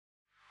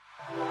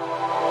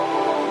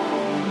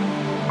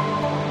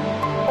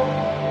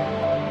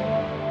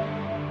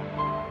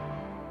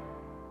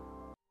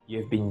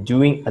You've been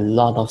doing a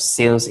lot of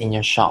sales in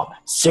your shop,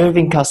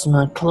 serving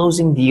customers,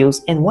 closing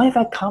deals, and what if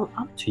I come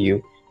up to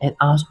you and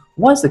ask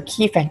what's the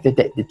key factor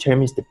that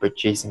determines the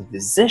purchasing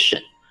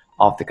decision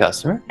of the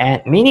customer?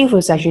 And many of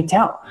us actually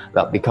tell,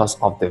 well, because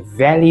of the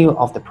value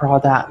of the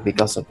product,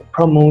 because of the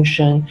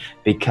promotion,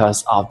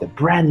 because of the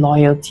brand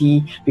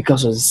loyalty,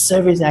 because of the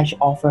service they actually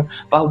offer.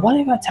 But what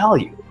if I tell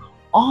you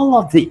all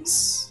of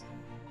this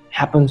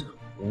happens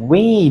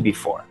way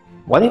before?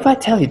 What if I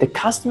tell you the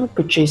customer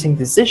purchasing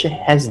decision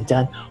has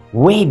done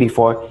way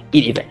before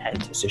it even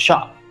enters the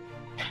shop?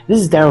 This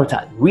is Daryl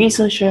Tan,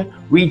 researcher,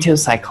 retail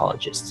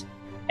psychologist,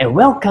 and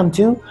welcome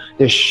to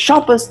the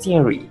Shopper's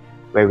Theory,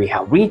 where we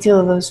help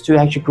retailers to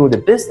actually grow the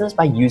business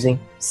by using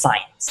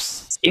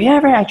science. If you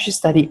ever actually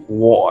studied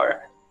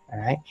war,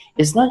 alright,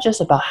 it's not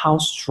just about how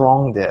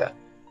strong the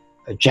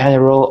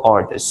general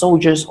or the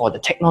soldiers or the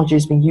technology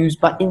is being used,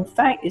 but in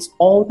fact it's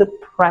all the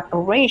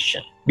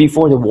preparation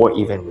before the war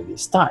even really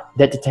starts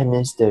that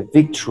determines the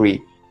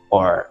victory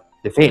or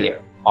the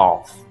failure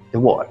of the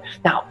war.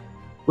 Now,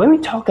 when we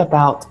talk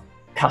about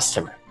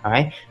customer,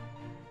 alright,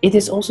 it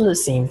is also the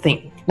same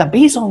thing. Now,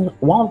 based on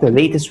one of the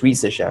latest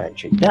research I've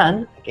actually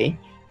done,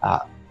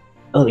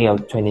 early of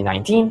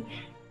 2019,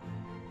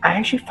 I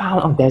actually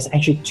found there's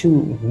actually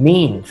two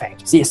main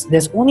factors. Yes,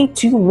 there's only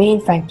two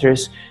main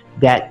factors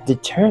that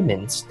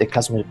determines the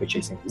customer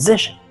purchasing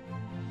decision.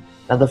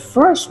 Now, the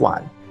first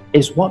one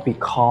is what we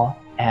call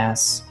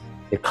as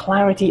the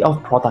clarity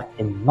of product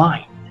in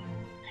mind.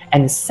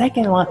 And the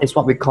second one is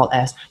what we call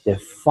as the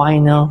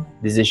final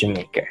decision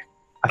maker.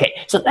 Okay,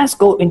 so let's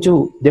go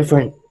into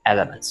different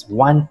elements,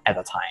 one at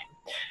a time.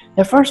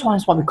 The first one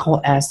is what we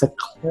call as the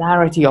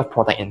clarity of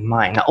product in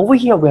mind. Now, over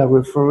here, we are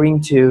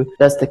referring to,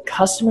 does the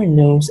customer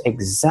knows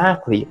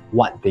exactly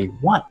what they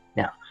want?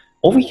 Now,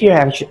 over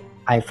here,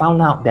 I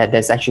found out that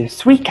there's actually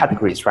three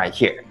categories right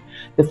here.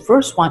 The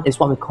first one is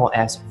what we call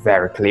as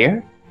very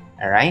clear,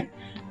 all right?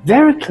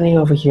 Very clear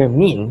over here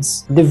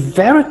means, the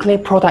very clear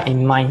product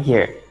in mind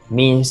here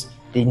means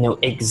they know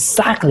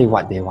exactly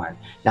what they want.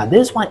 Now,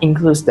 this one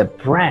includes the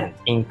brand,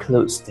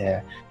 includes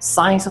the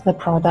size of the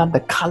product, the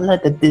color,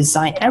 the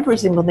design, every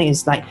single thing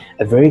is like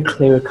a very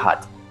clear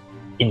cut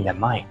in their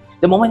mind.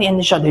 The moment they enter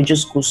the shop, they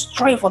just go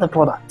straight for the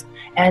product.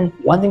 And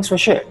one thing's for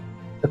sure,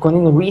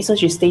 according to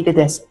research, it stated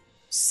that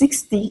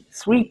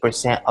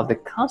 63% of the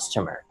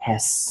customer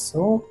has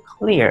so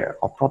clear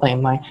of product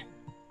in mind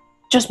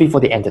just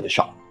before they enter the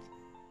shop.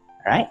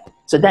 Alright?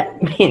 So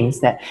that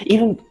means that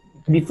even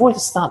before the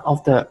start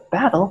of the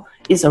battle,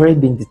 it's already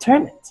been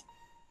determined,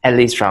 at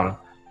least from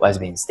what's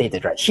being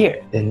stated right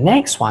here. The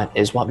next one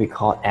is what we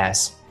call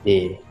as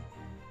the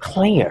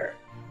clear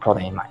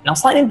product in mind. Now,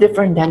 slightly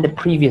different than the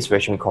previous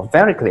version we call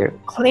very clear.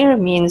 Clear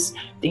means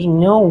they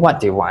know what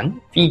they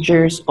want,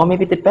 features, or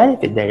maybe the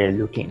benefit that they're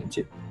looking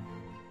into.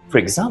 For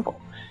example,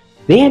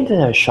 they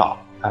enter a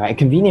shop, a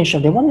convenience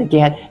shop, they want to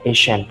get a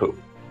shampoo.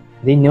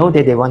 They know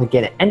that they want to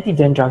get an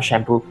anti-dandruff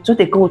shampoo, so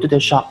they go to the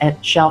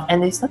shelf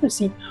and they start to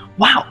see,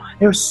 wow,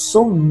 there are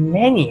so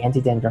many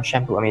anti-dandruff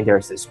shampoo. I mean,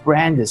 there's this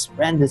brand, this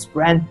brand, this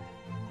brand.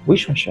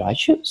 Which one should I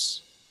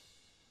choose?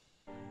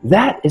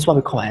 That is what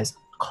we call as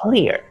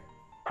clear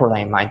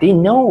product in mind. They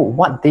know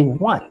what they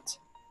want,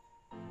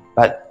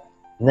 but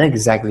not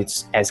exactly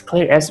as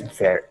clear as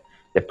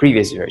the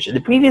previous version. The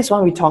previous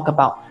one we talk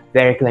about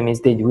very clear means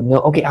they would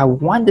know, okay, I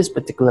want this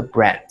particular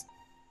brand.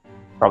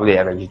 Probably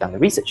I've already done the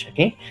research,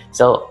 okay?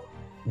 So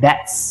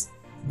that's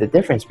the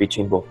difference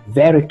between both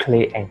very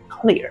clear and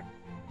clear.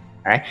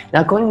 All right.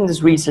 Now, according to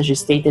this research, it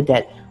stated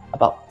that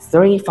about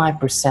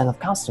 35% of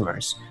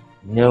customers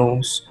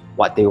knows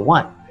what they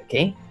want,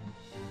 okay?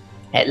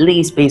 At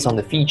least based on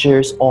the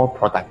features or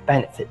product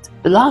benefit.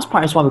 The last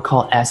part is what we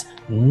call as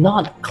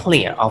not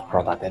clear of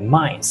product in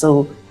mind.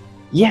 So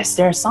yes,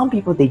 there are some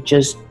people, they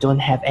just don't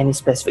have any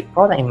specific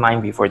product in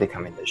mind before they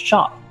come in the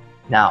shop.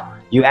 Now,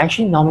 you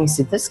actually normally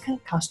see this kind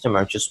of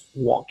customer just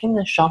walk in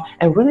the shop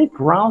and really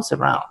browse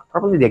around.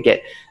 Probably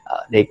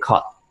they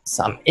caught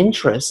some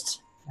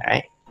interest,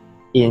 right,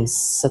 in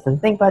certain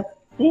thing, but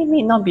they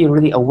may not be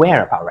really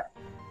aware about it.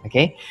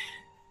 Okay,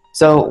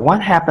 so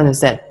what happens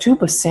is that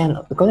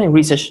 2%, according to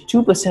research,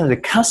 2% of the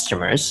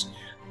customers,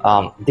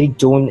 they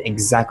don't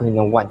exactly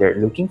know what they're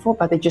looking for,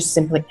 but they just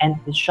simply enter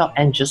the shop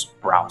and just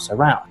browse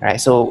around. Right?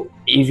 So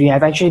if you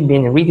have actually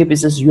been in retail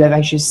business, you have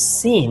actually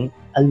seen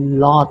a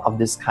lot of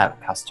this kind of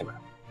customer.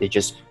 They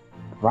just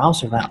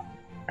browse around.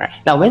 Right?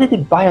 Now, whether they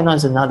buy or not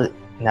is another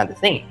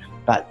thing,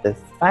 but the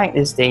fact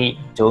is they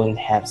don't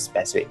have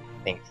specific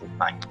things in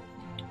mind.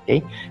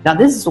 Okay? Now,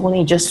 this is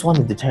only just want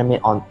to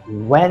determine on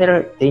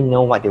whether they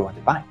know what they want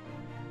to buy.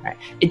 Right?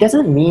 It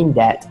doesn't mean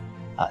that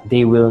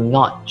they will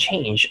not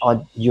change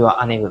or you are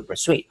unable to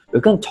persuade. We're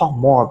going to talk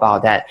more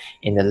about that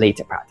in the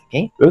later part,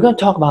 okay? We're going to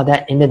talk about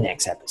that in the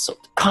next episode.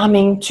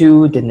 Coming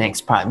to the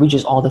next part, which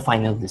is all the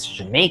final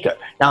decision maker.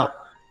 Now,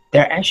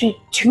 there are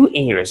actually two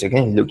areas you're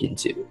going to look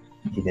into,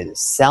 either the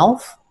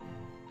self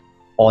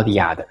or the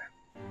other.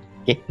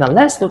 Okay, now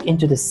let's look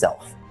into the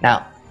self.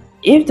 Now,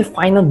 if the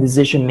final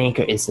decision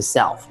maker is the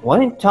self, when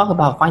we talk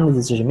about final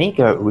decision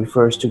maker, it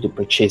refers to the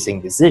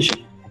purchasing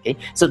decision. Okay,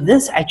 so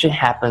this actually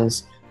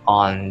happens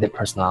on the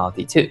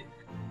personality too.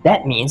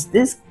 That means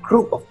this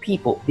group of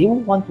people, they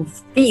will want to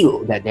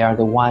feel that they are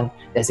the one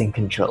that's in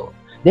control.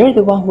 They're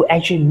the one who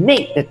actually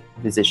make the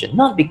decision,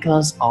 not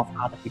because of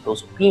other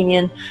people's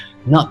opinion,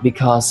 not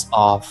because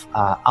of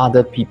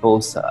other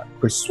people's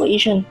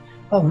persuasion,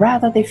 but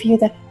rather they feel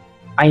that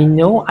I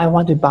know I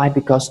want to buy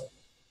because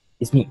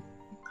it's me.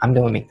 I'm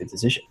the one who make the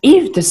decision.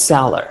 If the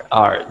seller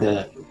or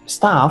the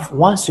staff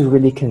wants to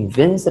really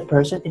convince the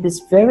person, it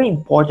is very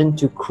important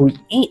to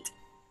create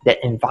that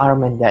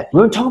environment that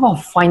we're talking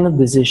about final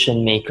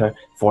decision maker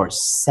for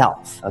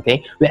self.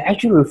 Okay, we're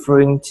actually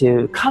referring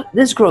to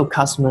this group of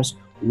customers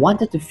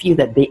wanted to feel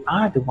that they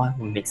are the one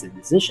who makes the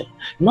decision,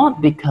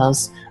 not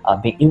because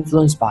being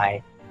influenced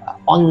by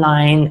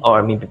online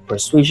or maybe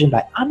persuasion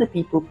by other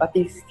people, but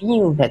they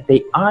feel that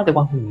they are the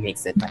one who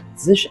makes that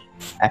decision.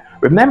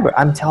 Remember,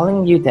 I'm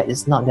telling you that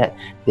it's not that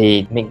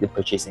they make the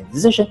purchasing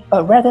decision,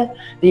 but rather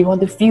they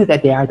want to feel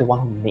that they are the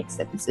one who makes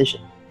that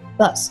decision.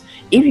 Thus,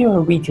 if you're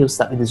a retail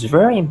staff, it is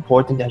very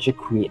important to actually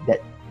create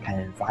that kind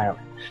of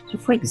environment. So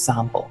for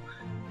example,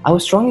 I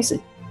would strongly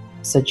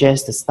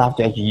suggest the staff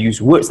to actually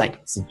use words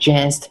like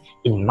suggest,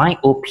 in my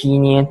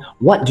opinion,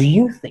 what do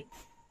you think?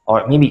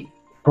 Or maybe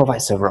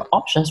provide several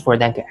options for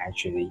them to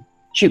actually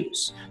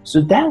choose.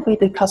 So that way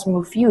the customer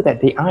will feel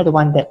that they are the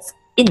one that's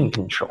in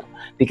control,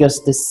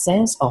 because the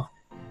sense of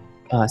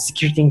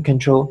security and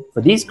control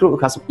for this group of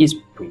customers is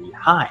pretty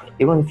high.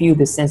 They want to feel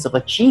the sense of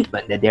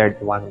achievement that they're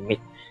the one who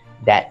made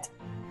that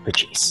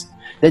purchase.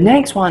 The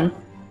next one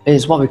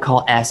is what we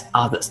call as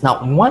others.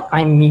 Now, what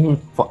I mean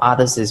for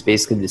others is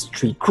basically these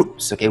three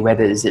groups, okay?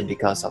 Whether is it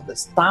because of the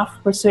staff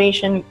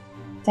persuasion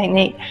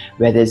technique,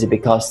 whether is it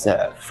because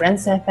the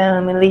friends and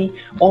family,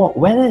 or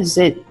whether is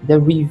it the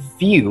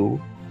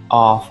review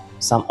of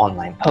some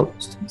online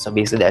post. So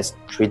basically there's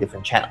three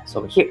different channels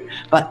over here.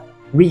 But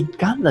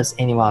regardless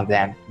any one of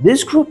them,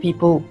 this group of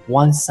people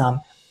want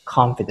some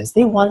confidence.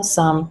 They want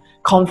some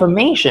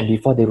confirmation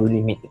before they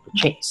really make the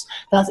purchase.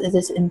 Thus, it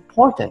is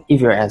important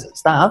if you're as a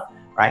staff,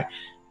 right,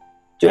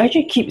 to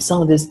actually keep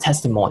some of these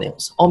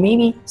testimonials or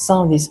maybe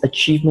some of these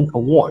achievement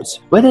awards,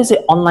 whether it's an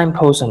online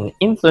post on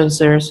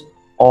influencers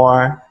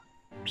or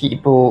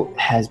people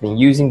has been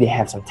using, they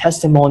have some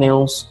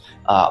testimonials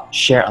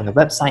share on the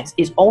websites.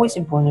 It's always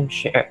important to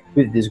share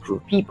with this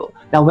group of people.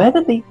 Now,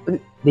 whether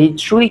they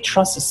truly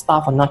trust the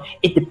staff or not,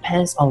 it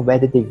depends on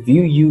whether they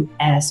view you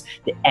as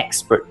the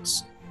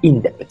experts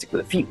in that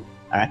particular field.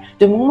 All right.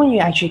 The moment you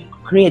actually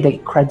create the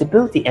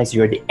credibility as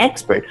you're the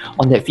expert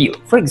on that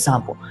field, for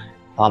example,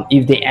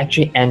 if they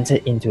actually enter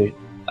into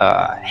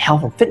a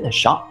health and fitness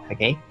shop,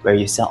 okay, where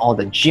you sell all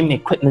the gym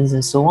equipments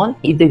and so on,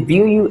 if they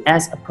view you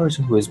as a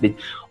person who has been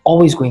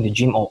always going to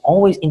gym or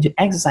always into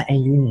exercise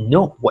and you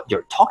know what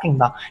you're talking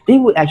about, they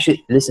would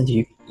actually listen to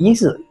you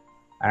easily.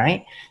 All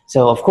right.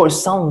 So of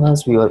course, some of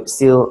us will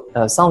still,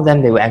 some of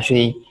them they will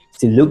actually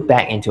still look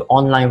back into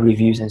online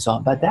reviews and so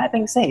on. But that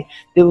being said,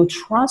 they will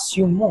trust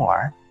you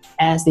more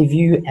as they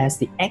view you as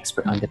the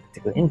expert on the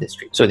particular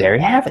industry. So there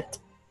you have it.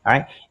 All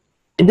right.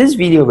 In this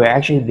video, we're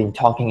actually been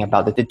talking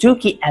about the two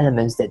key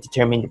elements that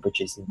determine the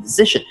purchasing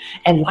decision.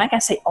 And like I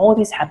said, all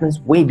this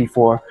happens way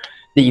before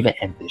they even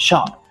enter the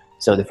shop.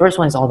 So the first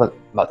one is all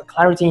about the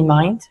clarity in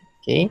mind,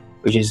 okay,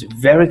 which is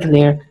very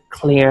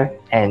clear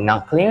and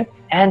not clear.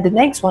 And the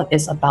next one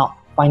is about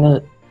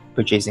final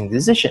purchasing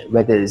decision,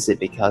 whether is it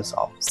because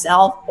of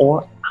self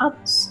or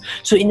others.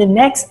 So in the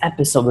next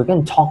episode, we're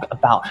going to talk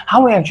about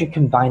how we actually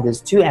combine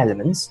these two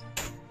elements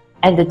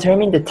and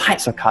determine the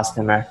types of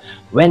customer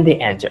when they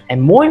enter. And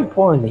more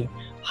importantly,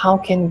 how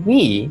can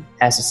we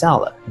as a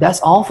seller? That's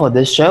all for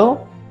this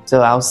show.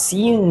 So I'll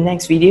see you in the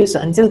next video.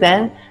 So until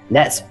then,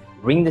 let's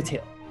ring the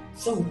tail.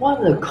 So what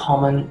are the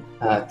common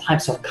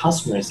types of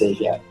customers that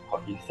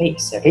you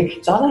face?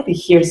 Okay, so I'd like to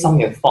hear some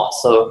of your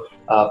thoughts. So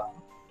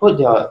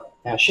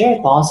share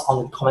your thoughts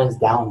on the comments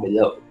down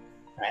below.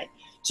 Right.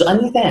 So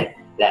until then,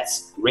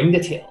 let's ring the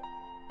tail.